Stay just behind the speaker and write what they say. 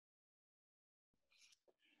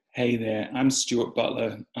Hey there, I'm Stuart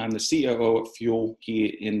Butler. I'm the COO of Fuel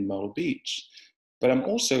here in Myrtle Beach, but I'm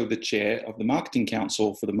also the chair of the Marketing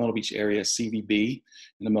Council for the Myrtle Beach Area CVB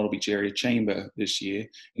and the Myrtle Beach Area Chamber this year.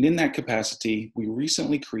 And in that capacity, we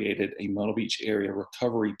recently created a Myrtle Beach Area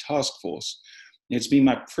Recovery Task Force. It's been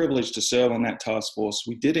my privilege to serve on that task force.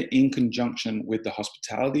 We did it in conjunction with the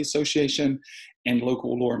Hospitality Association and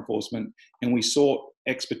local law enforcement, and we sought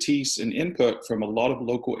expertise and input from a lot of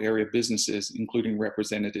local area businesses, including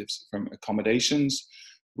representatives from accommodations,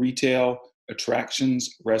 retail,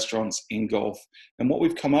 attractions, restaurants, and golf. And what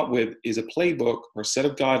we've come up with is a playbook or a set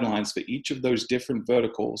of guidelines for each of those different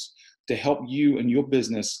verticals to help you and your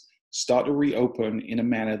business start to reopen in a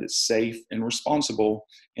manner that's safe and responsible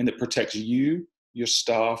and that protects you, your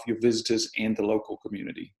staff, your visitors, and the local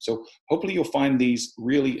community. So hopefully you'll find these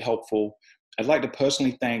really helpful. I'd like to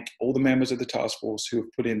personally thank all the members of the task force who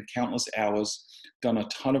have put in countless hours, done a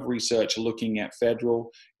ton of research looking at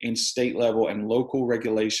federal and state level and local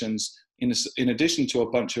regulations, in addition to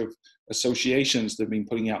a bunch of associations that have been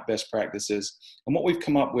putting out best practices. And what we've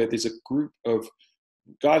come up with is a group of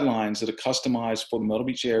guidelines that are customized for the Myrtle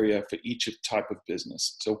Beach area for each type of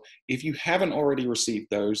business. So if you haven't already received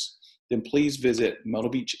those, then please visit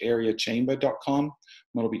myrtlebeachareachamber.com,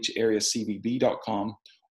 myrtlebeachareacvb.com,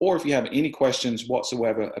 or if you have any questions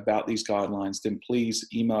whatsoever about these guidelines, then please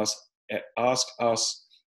email us at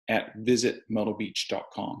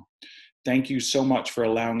askus@visitmyrtlebeach.com. Thank you so much for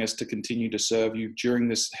allowing us to continue to serve you during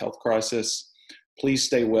this health crisis. Please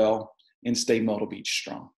stay well and stay Myrtle Beach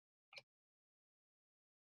strong.